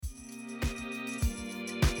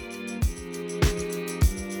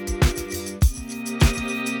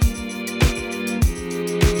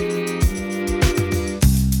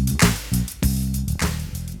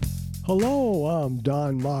Hello, I'm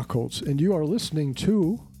Don Mockholtz, and you are listening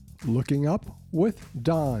to Looking Up with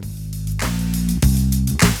Don.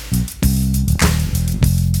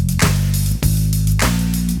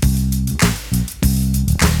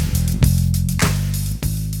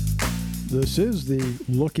 This is the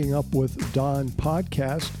Looking Up with Don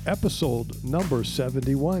podcast, episode number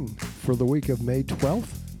 71 for the week of May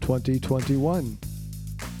 12th, 2021.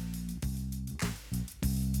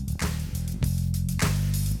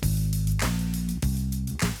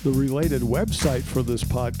 The related website for this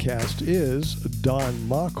podcast is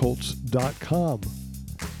donmachholz.com.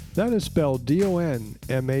 That is spelled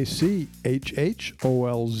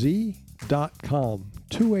DONMACHHOLZ.com.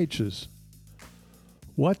 2 H's.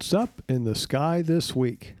 What's up in the sky this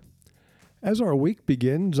week? As our week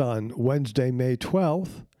begins on Wednesday, May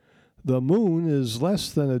 12th, the moon is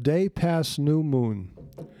less than a day past new moon.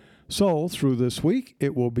 So, through this week,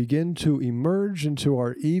 it will begin to emerge into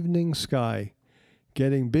our evening sky,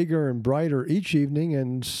 getting bigger and brighter each evening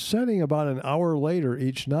and setting about an hour later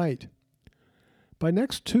each night. By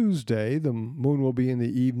next Tuesday, the moon will be in the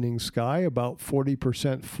evening sky about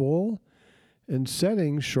 40% full and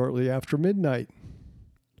setting shortly after midnight.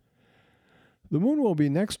 The moon will be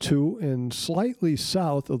next to and slightly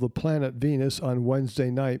south of the planet Venus on Wednesday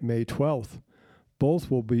night, May 12th. Both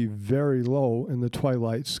will be very low in the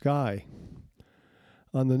twilight sky.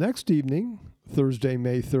 On the next evening, Thursday,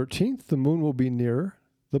 May 13th, the moon will be near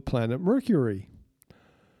the planet Mercury.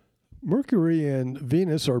 Mercury and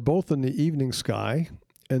Venus are both in the evening sky,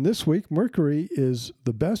 and this week Mercury is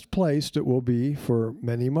the best placed it will be for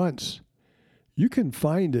many months. You can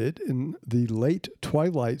find it in the late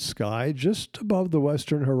twilight sky just above the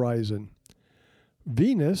western horizon.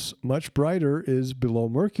 Venus, much brighter, is below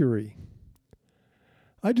Mercury.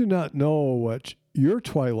 I do not know what your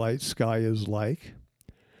twilight sky is like,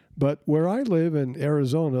 but where I live in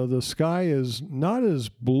Arizona, the sky is not as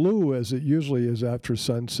blue as it usually is after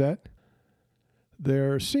sunset.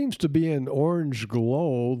 There seems to be an orange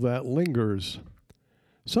glow that lingers.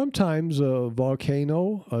 Sometimes a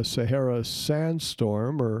volcano, a Sahara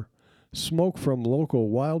sandstorm, or smoke from local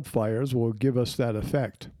wildfires will give us that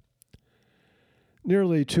effect.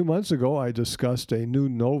 Nearly 2 months ago, I discussed a new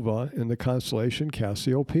nova in the constellation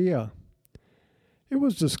Cassiopeia. It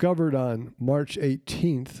was discovered on March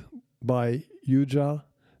 18th by Yuja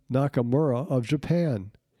Nakamura of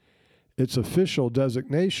Japan. Its official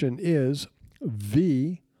designation is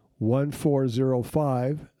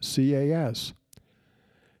V1405 CAS.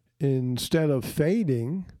 Instead of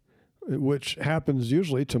fading, which happens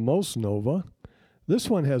usually to most nova, this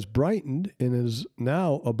one has brightened and is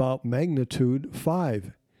now about magnitude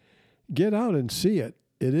 5. Get out and see it.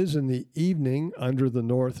 It is in the evening under the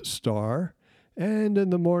North Star, and in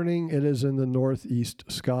the morning it is in the northeast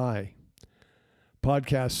sky.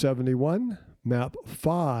 Podcast 71, Map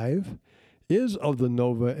 5, is of the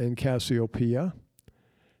nova in Cassiopeia,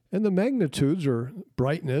 and the magnitudes or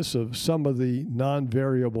brightness of some of the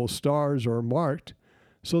non-variable stars are marked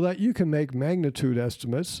so that you can make magnitude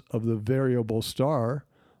estimates of the variable star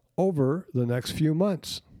over the next few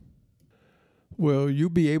months. Will you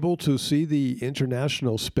be able to see the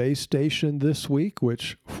International Space Station this week,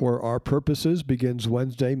 which for our purposes begins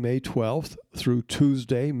Wednesday, May 12th through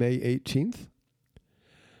Tuesday, May 18th?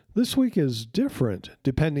 This week is different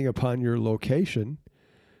depending upon your location.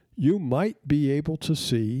 You might be able to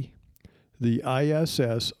see the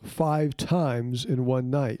ISS 5 times in one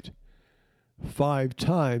night, 5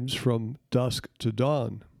 times from dusk to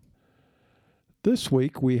dawn. This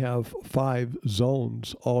week we have 5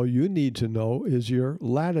 zones. All you need to know is your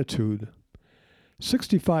latitude.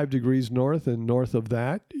 65 degrees north and north of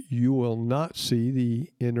that, you will not see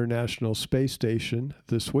the International Space Station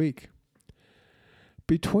this week.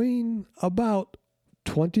 Between about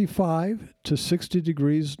 25 to 60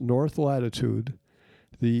 degrees north latitude,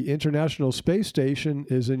 the International Space Station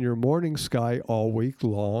is in your morning sky all week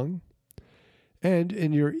long and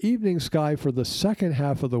in your evening sky for the second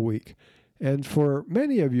half of the week. And for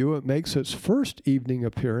many of you, it makes its first evening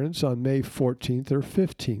appearance on May 14th or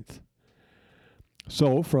 15th.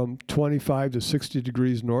 So from 25 to 60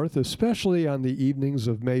 degrees north, especially on the evenings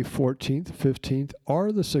of May 14th, 15th,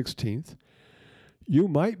 or the 16th, you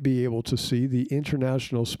might be able to see the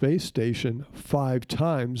International Space Station 5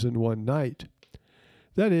 times in one night.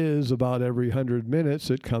 That is, about every 100 minutes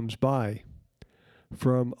it comes by.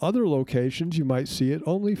 From other locations, you might see it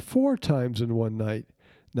only 4 times in one night.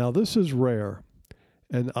 Now, this is rare,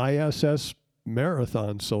 an ISS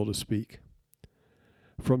marathon, so to speak.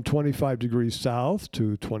 From 25 degrees south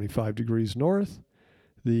to 25 degrees north,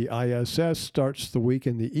 the ISS starts the week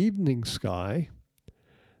in the evening sky.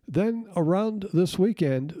 Then around this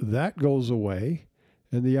weekend, that goes away,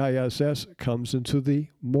 and the ISS comes into the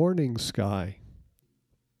morning sky.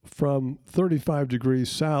 From 35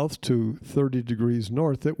 degrees south to 30 degrees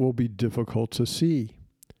north, it will be difficult to see.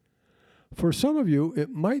 For some of you, it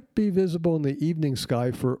might be visible in the evening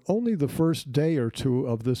sky for only the first day or two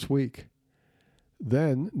of this week.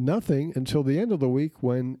 Then nothing until the end of the week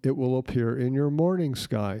when it will appear in your morning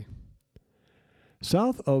sky.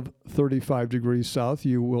 South of 35 degrees south,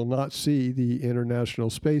 you will not see the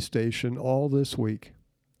International Space Station all this week.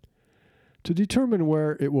 To determine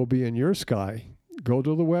where it will be in your sky, go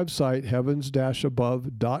to the website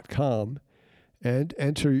heavens-above.com and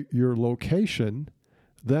enter your location,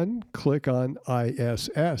 then click on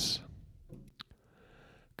ISS.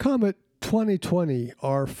 Comet 2020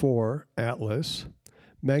 R4 Atlas,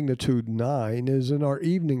 magnitude 9, is in our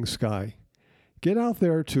evening sky. Get out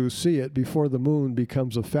there to see it before the moon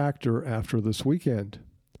becomes a factor after this weekend.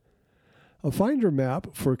 A finder map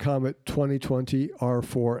for Comet 2020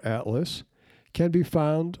 R4 Atlas can be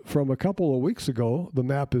found from a couple of weeks ago. The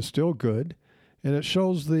map is still good, and it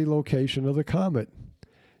shows the location of the comet.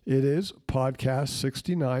 It is Podcast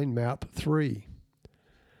 69, Map 3.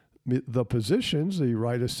 The positions, the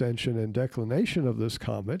right ascension and declination of this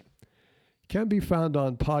comet, can be found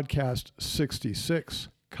on Podcast 66,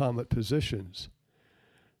 Comet Positions.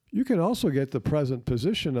 You can also get the present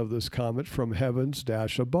position of this comet from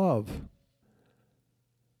Heavens-Above.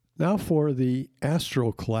 Now for the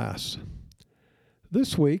astral class.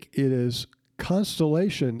 This week it is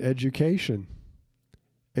Constellation Education,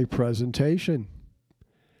 a presentation.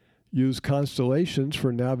 Use constellations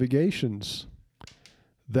for navigations.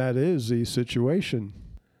 That is the situation.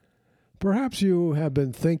 Perhaps you have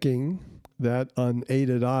been thinking that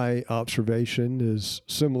unaided eye observation is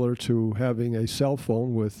similar to having a cell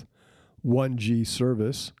phone with 1G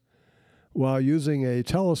service, while using a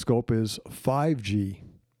telescope is 5G.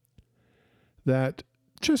 That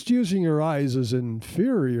just using your eyes is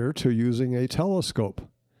inferior to using a telescope.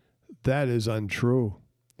 That is untrue.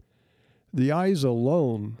 The eyes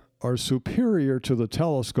alone are superior to the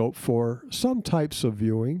telescope for some types of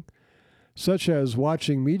viewing, such as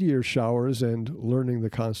watching meteor showers and learning the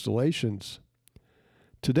constellations.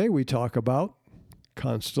 Today we talk about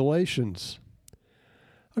constellations.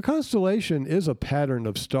 A constellation is a pattern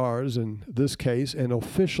of stars, in this case an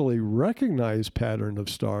officially recognized pattern of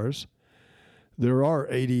stars. There are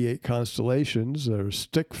 88 constellations, that are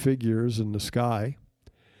stick figures in the sky.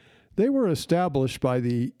 They were established by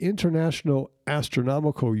the International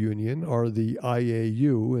Astronomical Union, or the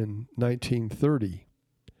IAU, in 1930.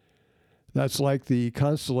 That's like the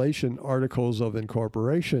Constellation Articles of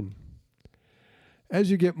Incorporation. As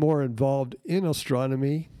you get more involved in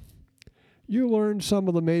astronomy, you learn some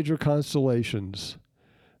of the major constellations.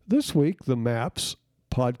 This week, the maps,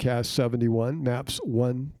 Podcast 71, maps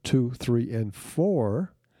 1, 2, 3, and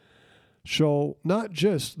 4, show not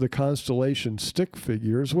just the constellation stick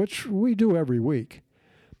figures, which we do every week,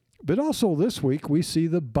 but also this week we see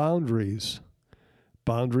the boundaries.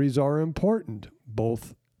 Boundaries are important,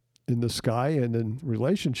 both in the sky and in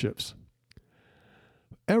relationships.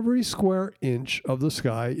 Every square inch of the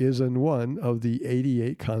sky is in one of the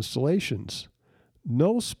 88 constellations.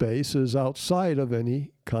 No space is outside of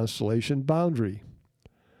any constellation boundary.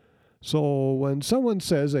 So when someone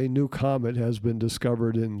says a new comet has been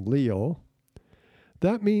discovered in Leo,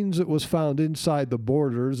 that means it was found inside the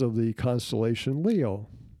borders of the constellation Leo.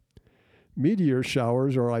 Meteor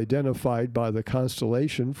showers are identified by the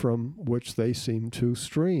constellation from which they seem to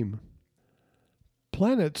stream.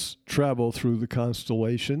 Planets travel through the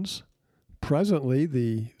constellations. Presently,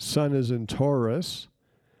 the Sun is in Taurus,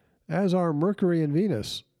 as are Mercury and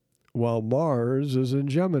Venus, while Mars is in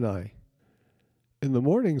Gemini. In the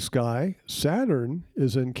morning sky, Saturn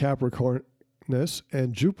is in Capricornus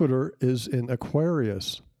and Jupiter is in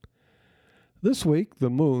Aquarius. This week,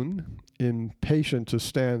 the moon, impatient to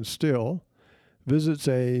stand still, visits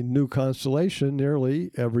a new constellation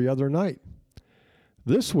nearly every other night.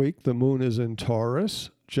 This week, the moon is in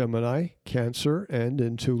Taurus, Gemini, Cancer, and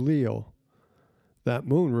into Leo. That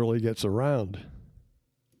moon really gets around.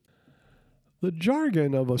 The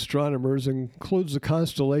jargon of astronomers includes the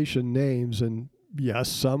constellation names, and yes,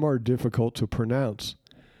 some are difficult to pronounce.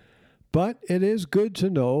 But it is good to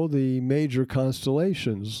know the major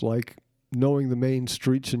constellations, like knowing the main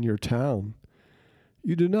streets in your town.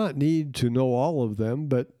 You do not need to know all of them,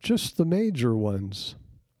 but just the major ones.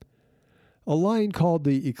 A line called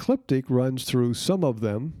the ecliptic runs through some of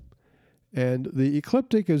them, and the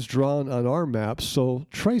ecliptic is drawn on our maps, so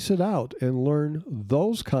trace it out and learn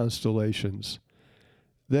those constellations.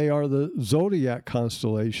 They are the zodiac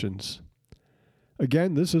constellations.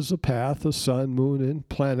 Again, this is the path the sun, moon, and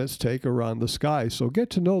planets take around the sky, so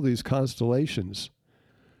get to know these constellations.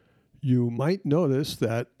 You might notice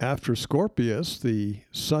that after Scorpius, the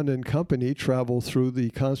sun and company travel through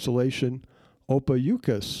the constellation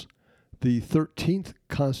Ophiuchus, the 13th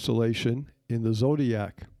constellation in the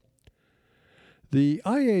zodiac. The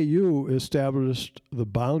IAU established the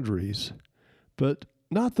boundaries, but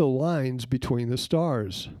not the lines between the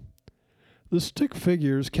stars. The stick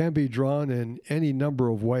figures can be drawn in any number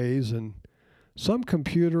of ways, and some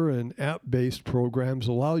computer and app-based programs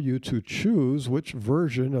allow you to choose which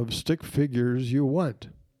version of stick figures you want.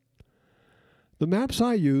 The maps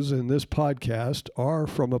I use in this podcast are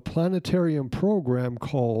from a planetarium program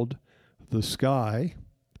called The Sky,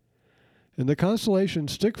 and the constellation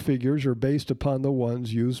stick figures are based upon the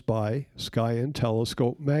ones used by Sky and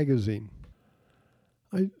Telescope magazine.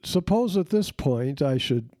 I suppose at this point I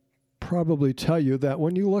should probably tell you that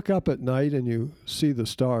when you look up at night and you see the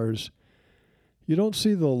stars, you don't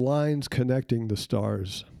see the lines connecting the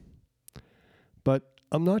stars. But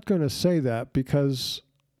I'm not going to say that because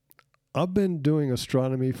I've been doing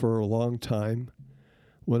astronomy for a long time.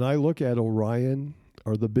 When I look at Orion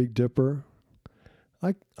or the Big Dipper,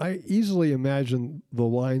 I easily imagine the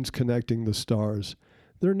lines connecting the stars.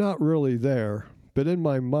 They're not really there, but in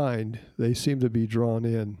my mind, they seem to be drawn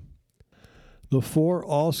in. The 4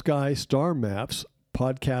 all-sky star maps,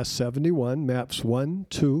 Podcast 71, maps 1,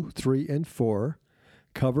 2, 3, and 4,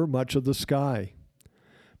 cover much of the sky.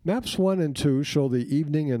 Maps 1 and 2 show the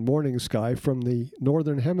evening and morning sky from the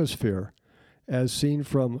northern hemisphere, as seen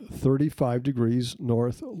from 35 degrees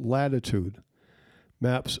north latitude.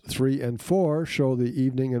 Maps 3 and 4 show the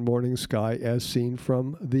evening and morning sky as seen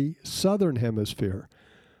from the southern hemisphere,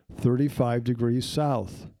 35 degrees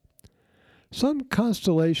south. Some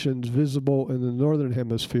constellations visible in the northern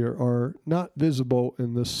hemisphere are not visible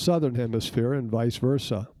in the southern hemisphere and vice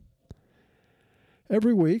versa.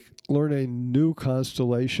 Every week, learn a new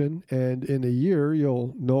constellation, and in a year,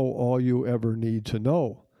 you'll know all you ever need to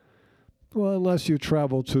know. Well, unless you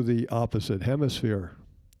travel to the opposite hemisphere.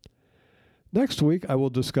 Next week, I will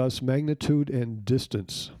discuss magnitude and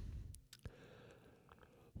distance.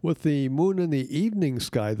 With the moon in the evening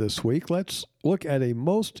sky this week, let's look at a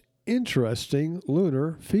most interesting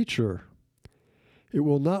lunar feature. It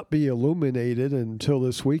will not be illuminated until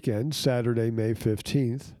this weekend, Saturday, May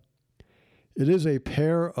 15th. It is a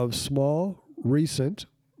pair of small, recent,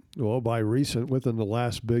 by recent, within the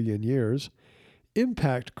last billion years,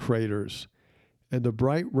 impact craters, and a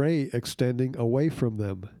bright ray extending away from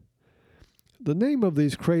them. The name of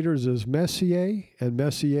these craters is Messier and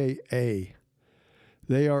Messier A.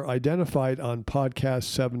 They are identified on Podcast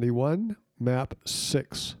 71, Map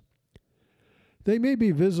 6. They may be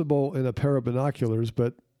visible in a pair of binoculars,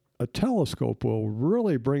 but a telescope will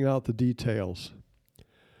really bring out the details.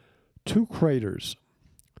 2 craters.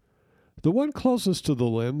 The one closest to the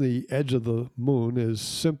limb, the edge of the moon, is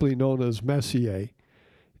simply known as Messier,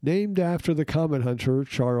 named after the comet hunter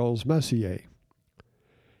Charles Messier.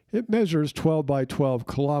 It measures 12 by 12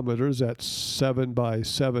 kilometers at 7 by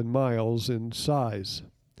 7 miles in size.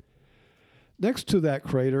 Next to that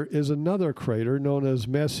crater is another crater known as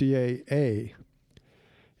Messier A.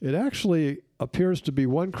 It actually appears to be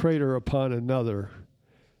one crater upon another,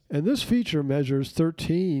 and this feature measures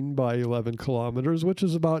 13 by 11 kilometers, which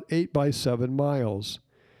is about 8 by 7 miles.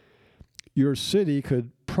 Your city could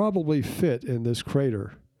probably fit in this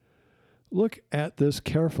crater. Look at this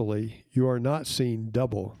carefully. You are not seeing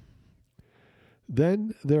double.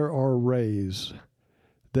 Then there are rays.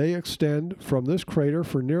 They extend from this crater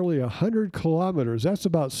for nearly 100 kilometers. That's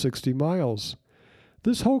about 60 miles.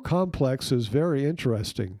 This whole complex is very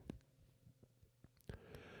interesting.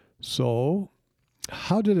 So,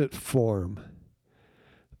 how did it form?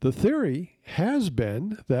 The theory has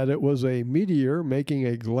been that it was a meteor making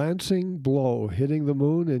a glancing blow, hitting the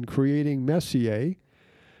moon and creating Messier,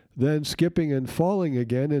 then skipping and falling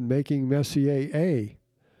again and making Messier A.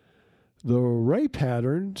 The ray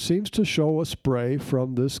pattern seems to show a spray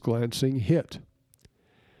from this glancing hit.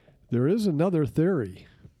 There is another theory.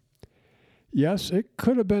 Yes, it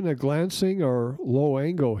could have been a glancing or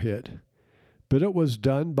low-angle hit, but it was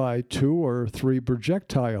done by 2 or 3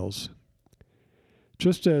 projectiles.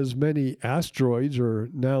 Just as many asteroids are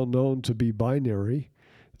now known to be binary,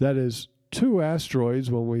 that is, 2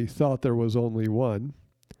 asteroids when we thought there was only one,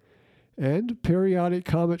 and periodic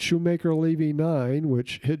comet Shoemaker-Levy 9,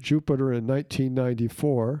 which hit Jupiter in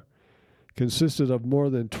 1994, consisted of more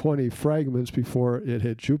than 20 fragments before it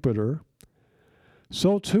hit Jupiter.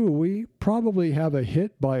 So too, we probably have a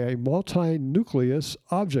hit by a multi-nucleus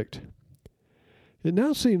object. It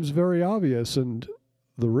now seems very obvious, and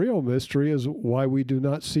the real mystery is why we do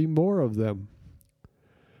not see more of them.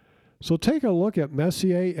 So take a look at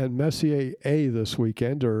Messier and Messier A this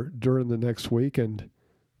weekend or during the next week and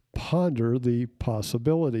ponder the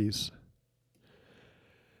possibilities.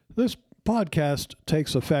 This podcast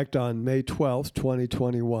takes effect on May 12th,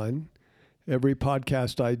 2021. Every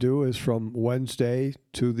podcast I do is from Wednesday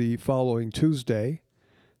to the following Tuesday,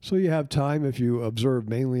 so you have time, if you observe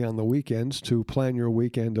mainly on the weekends, to plan your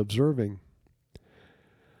weekend observing.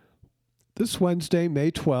 This Wednesday, May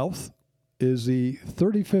 12th, is the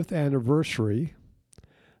 35th anniversary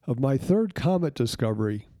of my third comet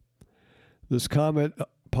discovery. This comet,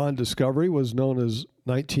 upon discovery, was known as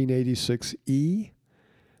 1986E.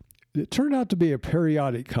 It turned out to be a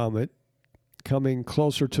periodic comet, coming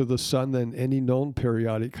closer to the sun than any known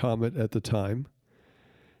periodic comet at the time,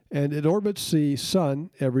 and it orbits the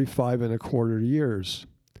sun every 5¼ years.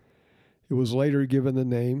 It was later given the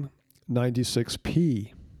name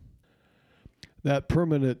 96P. That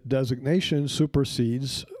permanent designation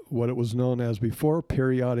supersedes what it was known as before,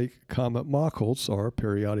 periodic comet Machholz, or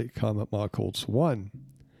periodic comet Machholz 1.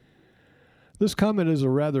 This comet is a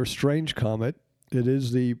rather strange comet. It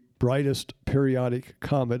is the brightest periodic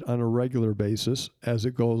comet on a regular basis, as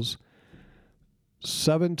it goes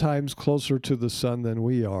 7 times closer to the sun than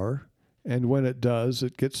we are, and when it does,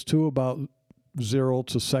 it gets to about 0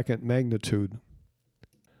 to second magnitude.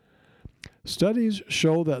 Studies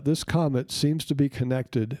show that this comet seems to be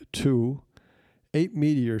connected to 8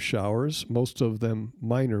 meteor showers, most of them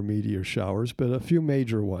minor meteor showers, but a few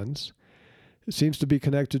major ones. It seems to be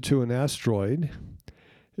connected to an asteroid.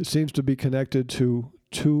 It seems to be connected to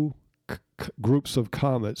two groups of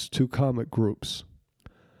comets, 2 comet groups.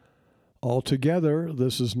 Altogether,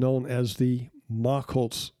 this is known as the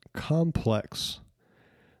Machholz complex.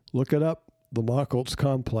 Look it up, the Machholz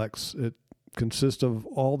complex. It consists of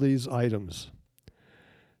all these items.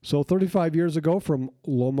 So 35 years ago from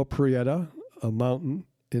Loma Prieta, a mountain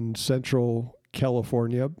in central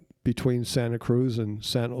California between Santa Cruz and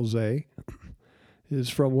San Jose, is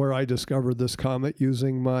from where I discovered this comet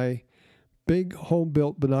using my big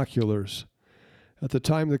home-built binoculars. At the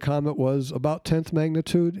time, the comet was about 10th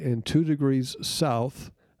magnitude and 2 degrees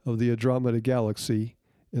south of the Andromeda Galaxy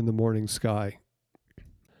in the morning sky.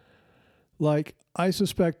 Like I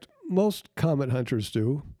suspect most comet hunters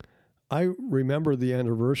do, I remember the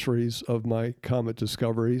anniversaries of my comet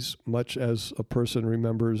discoveries much as a person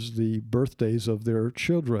remembers the birthdays of their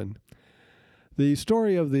children. The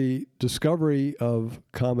story of the discovery of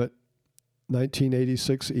comet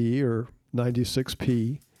 1986E or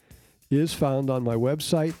 96P is found on my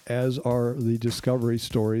website, as are the discovery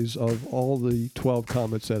stories of all the 12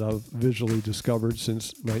 comets that I've visually discovered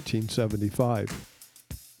since 1975.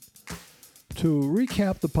 To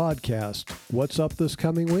recap the podcast, what's up this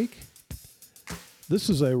coming week? This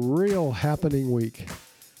is a real happening week.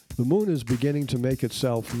 The moon is beginning to make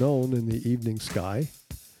itself known in the evening sky.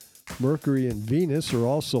 Mercury and Venus are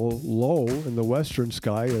also low in the western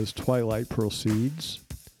sky as twilight proceeds.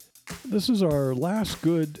 This is our last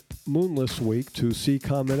good moonless week to see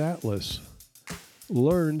Comet Atlas.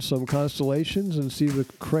 Learn some constellations and see the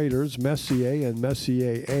craters Messier and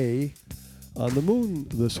Messier A on the moon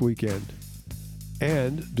this weekend.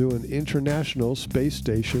 And do an International Space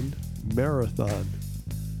Station marathon.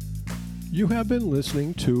 You have been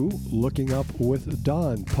listening to Looking Up with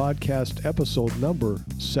Don, podcast episode number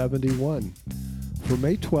 71. For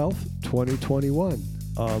May 12th, 2021,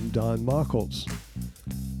 I'm Don Machholz.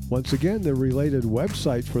 Once again, the related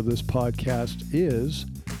website for this podcast is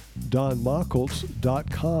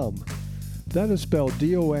donmachholz.com. That is spelled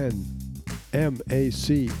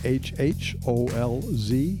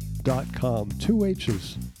DONMACHHOLZ.com, 2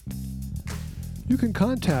 H's. You can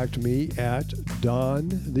contact me at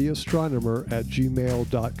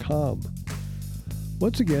dontheastronomer@gmail.com.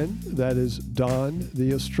 Once again, that is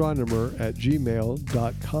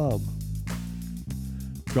dontheastronomer@gmail.com.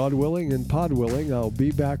 God willing and pod willing, I'll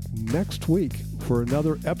be back next week for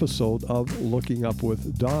another episode of Looking Up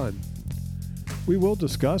with Don. We will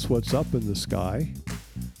discuss what's up in the sky,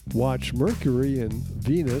 watch Mercury and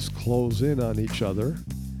Venus close in on each other,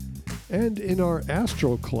 and in our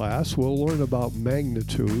astro class, we'll learn about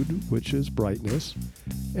magnitude, which is brightness,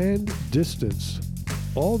 and distance.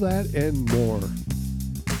 All that and more.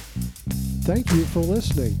 Thank you for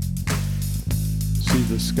listening. See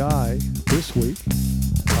the sky this week.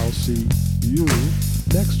 I'll see you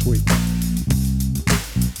next week.